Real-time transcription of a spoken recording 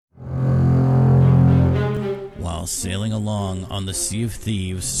sailing along on the Sea of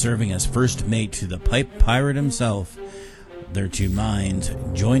Thieves, serving as first mate to the pipe pirate himself. Their two minds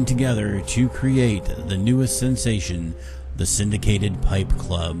joined together to create the newest sensation, the Syndicated Pipe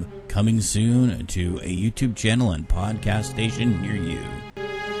Club, coming soon to a YouTube channel and podcast station near you.